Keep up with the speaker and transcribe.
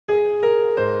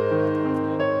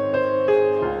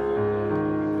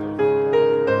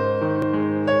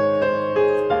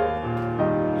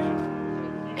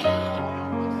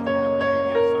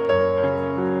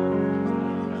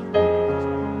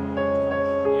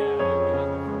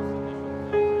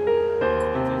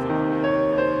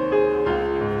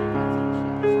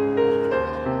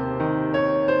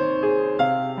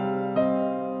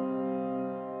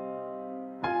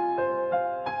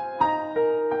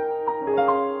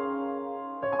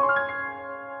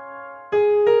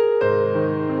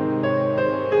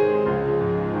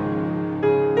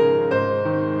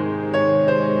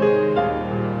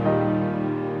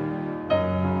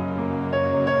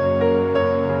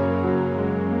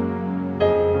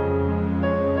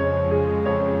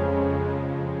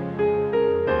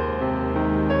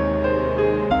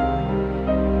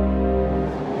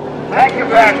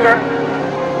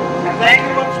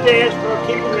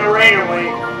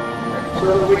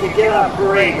so that we can get our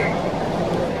parade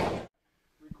ready.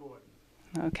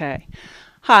 Okay.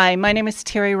 Hi, my name is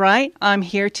Terry Wright. I'm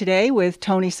here today with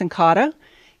Tony Cincotta,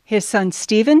 his son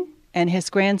Steven, and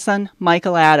his grandson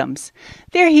Michael Adams.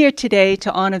 They're here today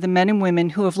to honor the men and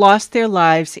women who have lost their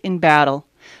lives in battle,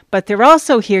 but they're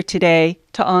also here today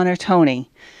to honor Tony.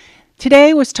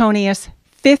 Today was Tony's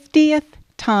 50th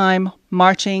time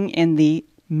marching in the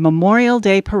Memorial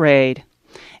Day Parade,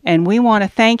 and we want to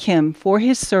thank him for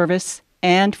his service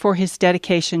and for his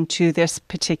dedication to this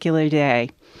particular day.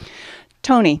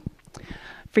 Tony,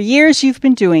 for years you've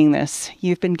been doing this.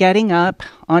 You've been getting up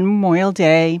on Memorial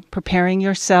Day, preparing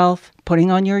yourself,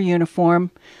 putting on your uniform.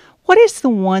 What is the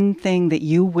one thing that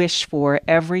you wish for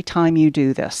every time you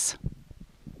do this?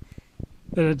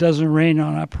 That it doesn't rain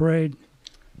on our parade.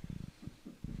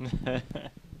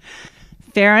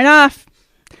 Fair enough.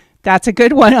 That's a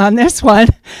good one on this one.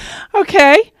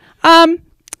 Okay.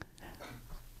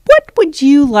 What would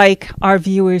you like our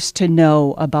viewers to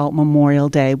know about Memorial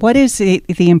Day? What is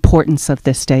the importance of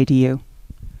this day to you?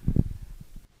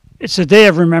 It's a day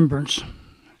of remembrance.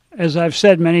 As I've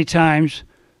said many times,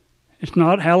 it's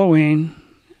not Halloween.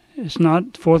 It's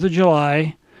not 4th of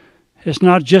July. It's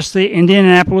not just the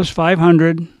Indianapolis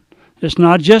 500. It's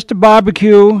not just a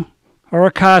barbecue or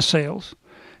a car sales.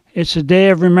 It's a day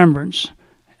of remembrance.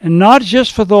 And not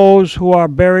just for those who are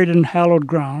buried in hallowed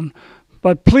ground,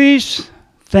 but please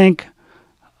think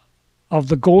of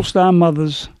the Gold Star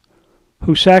mothers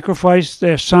who sacrificed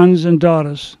their sons and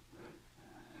daughters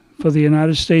for the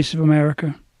United States of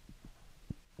America.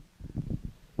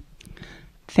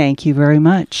 Thank you very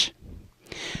much.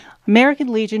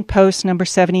 American Legion Post number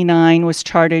 79 was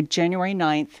chartered January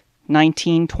 9th,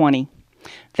 1920.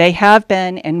 They have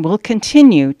been and will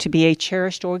continue to be a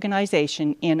cherished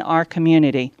organization in our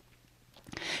community.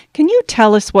 Can you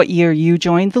tell us what year you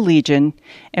joined the Legion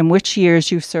and which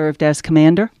years you served as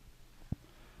commander?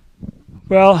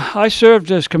 Well, I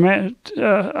served as commander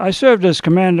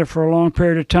for a long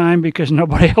period of time because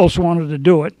nobody else wanted to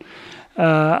do it.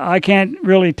 I can't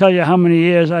really tell you how many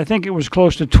years. I think it was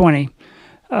close to 20.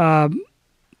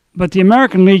 But the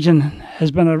American Legion has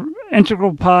been an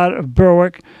integral part of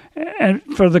Berwick and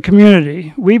for the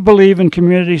community. We believe in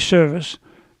community service.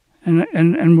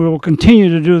 And we will continue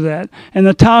to do that. And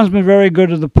the town's been very good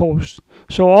to the post.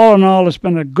 So all in all, it's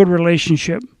been a good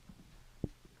relationship.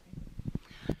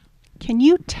 Can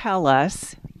you tell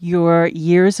us your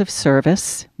years of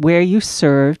service, where you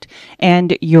served,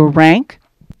 and your rank?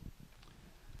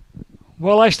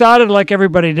 Well, I started like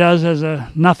everybody does as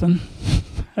a nothing,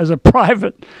 as a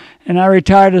private, and I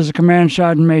retired as a command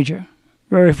sergeant major.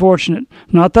 Very fortunate.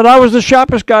 Not that I was the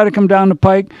sharpest guy to come down the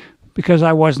pike, because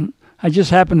I wasn't. I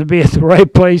just happened to be at the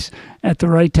right place at the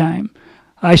right time.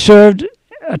 I served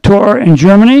a tour in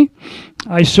Germany.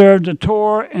 I served a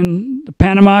tour in the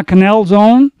Panama Canal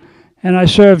Zone. And I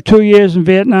served 2 years in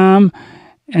Vietnam.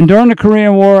 And during the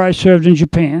Korean War, I served in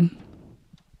Japan.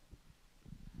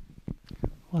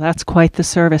 Well, that's quite the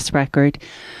service record.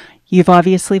 You've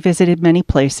obviously visited many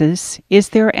places. Is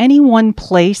there any one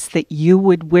place that you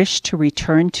would wish to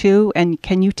return to? And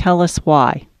can you tell us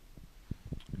why?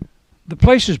 The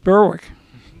place is Berwick.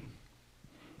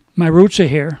 My roots are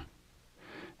here.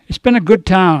 It's been a good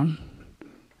town.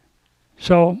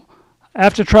 So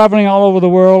after traveling all over the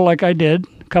world like I did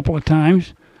a couple of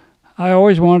times, I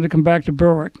always wanted to come back to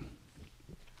Berwick.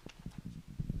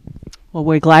 Well,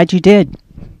 we're glad you did.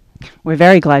 We're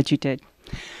very glad you did.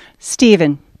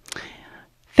 Steven,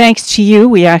 thanks to you,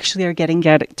 we actually are getting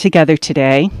together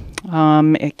today.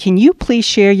 Can you please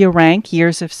share your rank,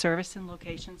 years of service, and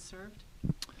locations served?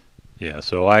 Yeah,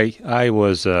 so I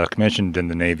was commissioned in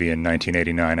the Navy in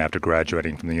 1989 after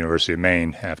graduating from the University of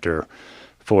Maine after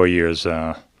 4 years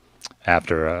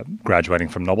after graduating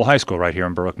from Noble High School right here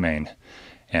in Berwick, Maine.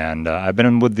 And I've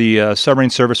been with the submarine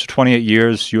service for 28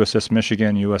 years, USS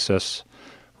Michigan, USS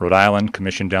Rhode Island,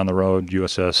 commissioned down the road,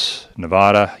 USS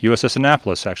Nevada, USS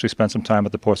Annapolis, actually spent some time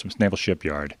at the Portsmouth Naval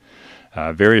Shipyard.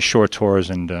 Various short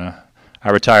tours, and I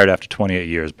retired after 28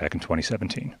 years back in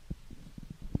 2017.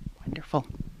 Wonderful.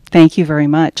 Thank you very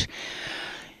much.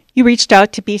 You reached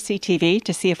out to BCTV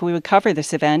to see if we would cover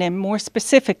this event, and more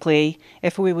specifically,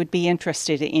 if we would be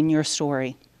interested in your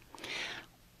story.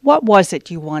 What was it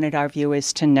you wanted our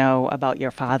viewers to know about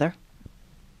your father?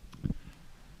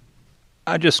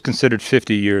 I just considered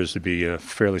 50 years to be a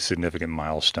fairly significant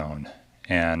milestone.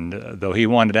 And though he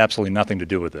wanted absolutely nothing to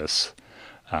do with this,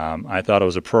 I thought it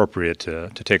was appropriate to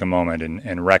take a moment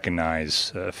and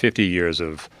recognize 50 years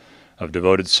of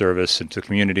devoted service to the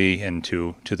community and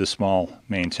to the small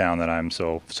Maine town that I'm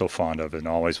so fond of and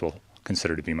always will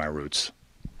consider to be my roots.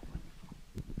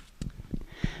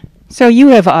 So you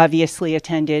have obviously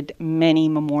attended many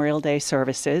Memorial Day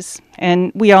services,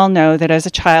 and we all know that as a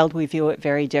child we view it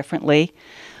very differently.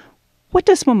 What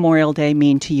does Memorial Day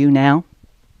mean to you now?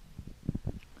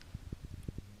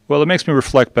 Well, it makes me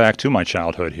reflect back to my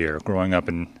childhood here, growing up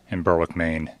in Berwick,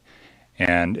 Maine.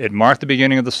 And it marked the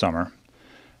beginning of the summer,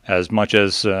 as much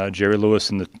as Jerry Lewis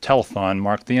and the telethon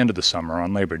marked the end of the summer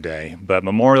on Labor Day. But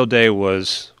Memorial Day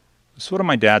was sort of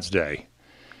my dad's day.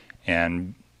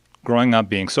 And growing up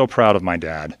being so proud of my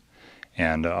dad,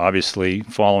 and obviously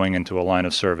following into a line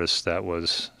of service that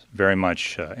was very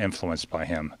much influenced by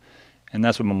him. And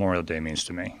that's what Memorial Day means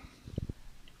to me.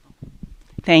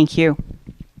 Thank you.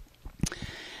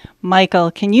 Michael,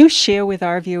 can you share with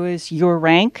our viewers your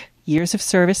rank, years of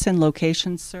service, and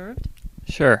locations served?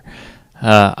 Sure.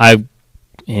 I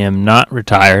am not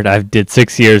retired. I did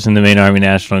 6 years in the Maine Army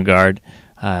National Guard.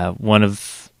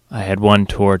 I had one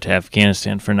tour to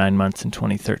Afghanistan for 9 months in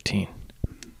 2013.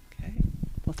 Okay.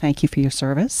 Well, thank you for your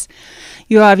service.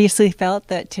 You obviously felt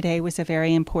that today was a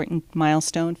very important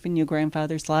milestone in your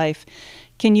grandfather's life.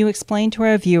 Can you explain to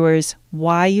our viewers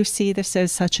why you see this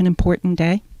as such an important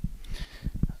day?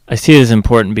 I see it as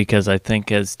important because I think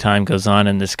as time goes on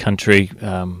in this country,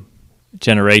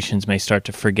 generations may start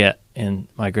to forget, and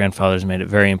my grandfather's made it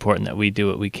very important that we do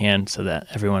what we can so that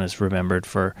everyone is remembered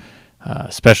for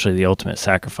especially the ultimate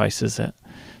sacrifices that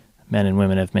men and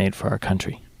women have made for our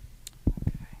country.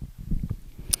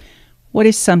 What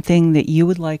is something that you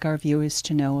would like our viewers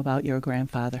to know about your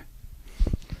grandfather?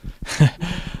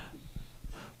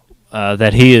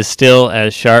 That he is still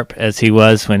as sharp as he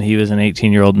was when he was an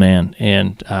 18-year-old man,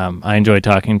 and I enjoy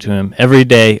talking to him every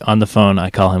day on the phone. I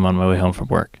call him on my way home from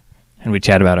work, and we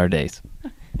chat about our days.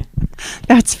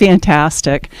 That's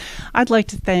fantastic. I'd like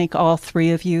to thank all three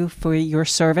of you for your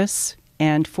service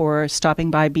and for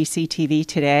stopping by BCTV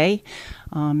today,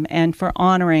 and for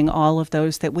honoring all of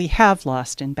those that we have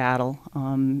lost in battle.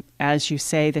 As you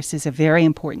say, this is a very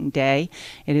important day.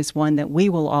 It is one that we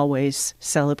will always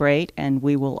celebrate and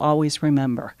we will always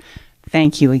remember.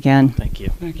 Thank you again. Thank you.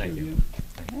 Thank you.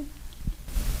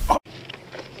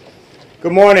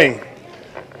 Good morning.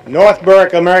 North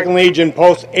Berwick American Legion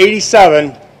Post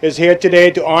 87 is here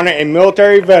today to honor a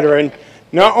military veteran,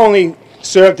 not only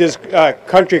served his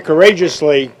country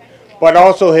courageously, but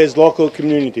also his local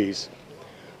communities.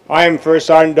 I am First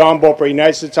Sergeant Don Boper,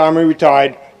 United States Army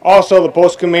retired, also the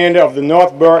post commander of the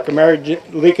North Berwick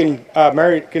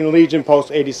American Legion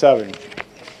Post 87.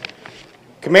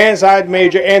 Command Sergeant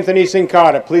Major Anthony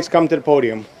Cincotta, please come to the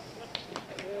podium.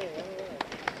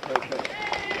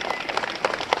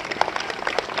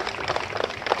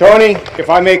 Tony, if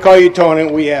I may call you Tony,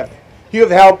 you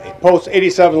have helped Post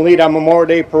 87 lead our Memorial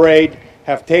Day Parade,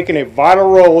 have taken a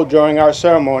vital role during our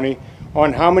ceremony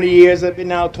on how many years have it been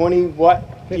now? 20 what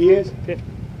years?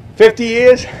 50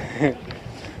 years?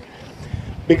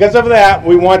 Because of that,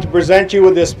 we want to present you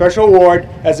with this special award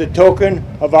as a token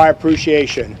of our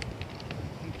appreciation.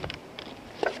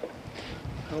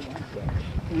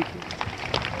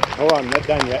 Hold on, I'm not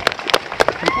done yet.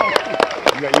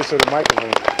 You got used to the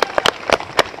microphone.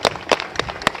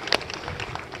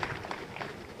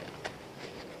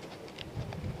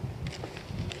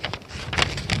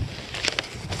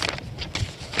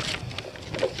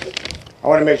 I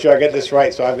want to make sure I get this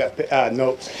right, so I've got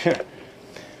notes.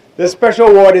 This special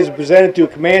award is presented to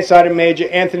Command Sergeant Major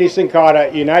Anthony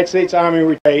Cincotta, United States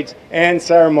Army Parades and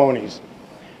Ceremonies.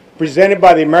 Presented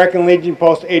by the American Legion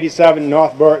Post 87,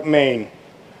 North Berwick, Maine.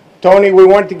 Tony, we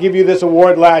wanted to give you this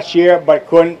award last year, but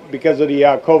couldn't because of the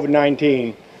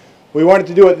COVID-19. We wanted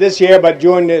to do it this year, but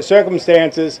during the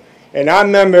circumstances, and our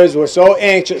members were so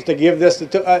anxious to give this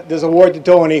award to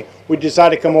Tony, we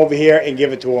decided to come over here and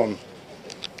give it to him.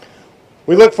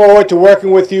 We look forward to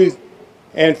working with you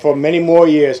and for many more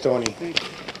years, Tony. Thank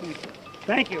you.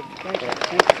 Thank you.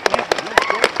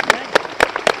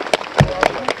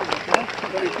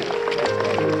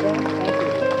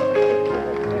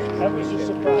 That was just